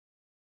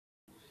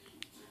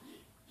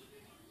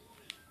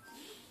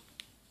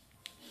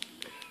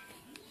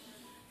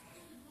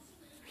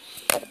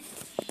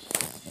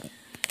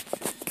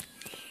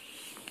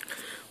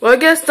Will I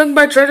get stung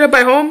by tarantula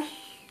by home?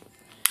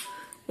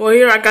 Well,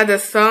 here I got the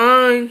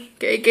song,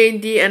 A, K,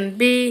 D, and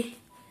B.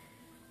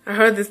 I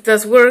heard this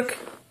does work.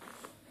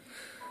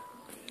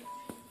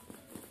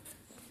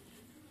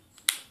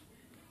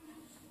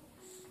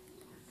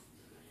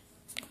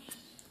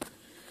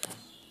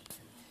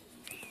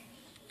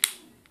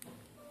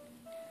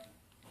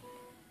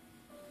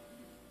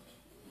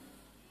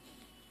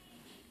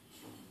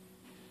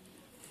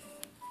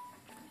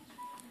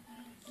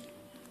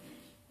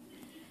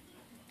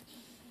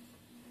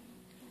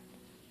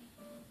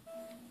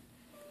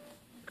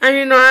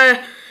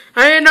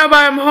 I didn't know, but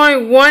I'm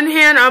holding one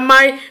hand on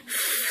my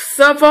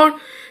cell phone,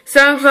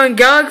 Samsung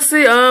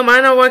Galaxy.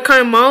 I know what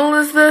kind of model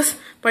is this,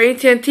 by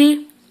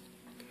AT&T,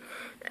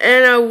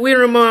 and a Wii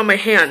remote on my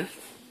hand.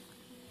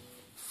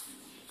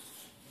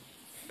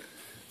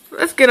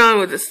 Let's get on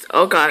with this.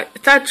 Oh god,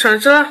 is that a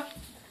tarantula?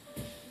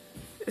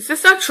 Is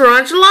this a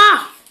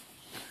tarantula?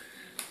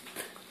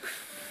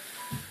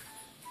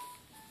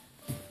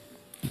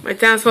 My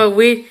dad's for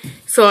weed,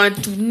 so I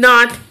do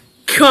not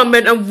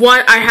comment on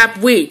what I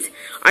have weed.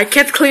 I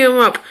can't clean them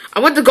up. I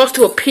want the ghost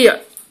to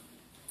appear.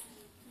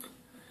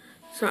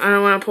 So I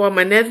don't want to pull out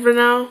my net for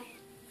now.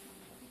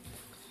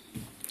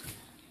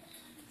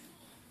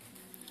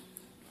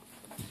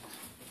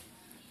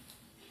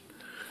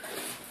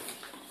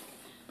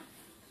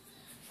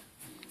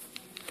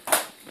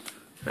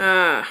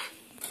 I'm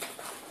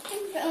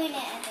throwing it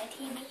at the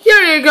TV.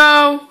 Here you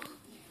go.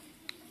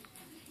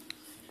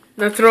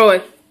 Now throw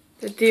it.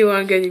 Do you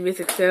want to get your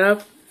music set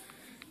up?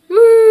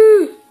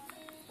 Woo!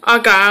 Oh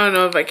god, I don't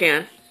know if I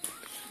can.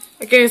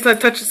 I can't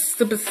just touch the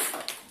stupid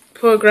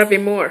photography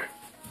more.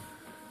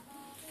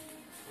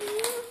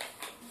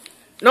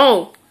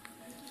 No!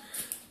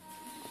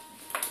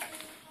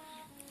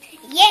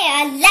 Yeah,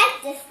 I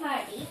like this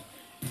party.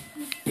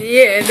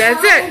 Yeah,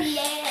 that's it.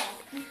 Yeah.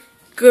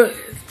 Good.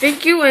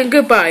 Thank you and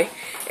goodbye.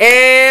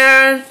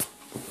 And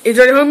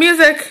enjoy the whole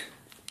music.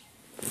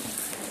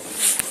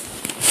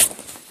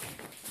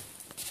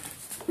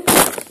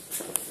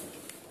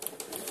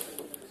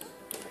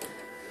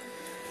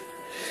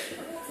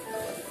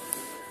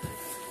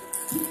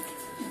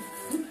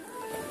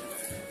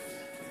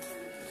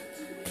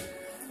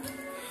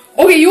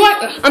 Okay, you what?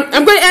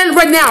 I'm going to end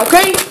right now,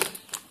 okay?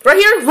 Right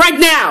here, right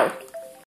now.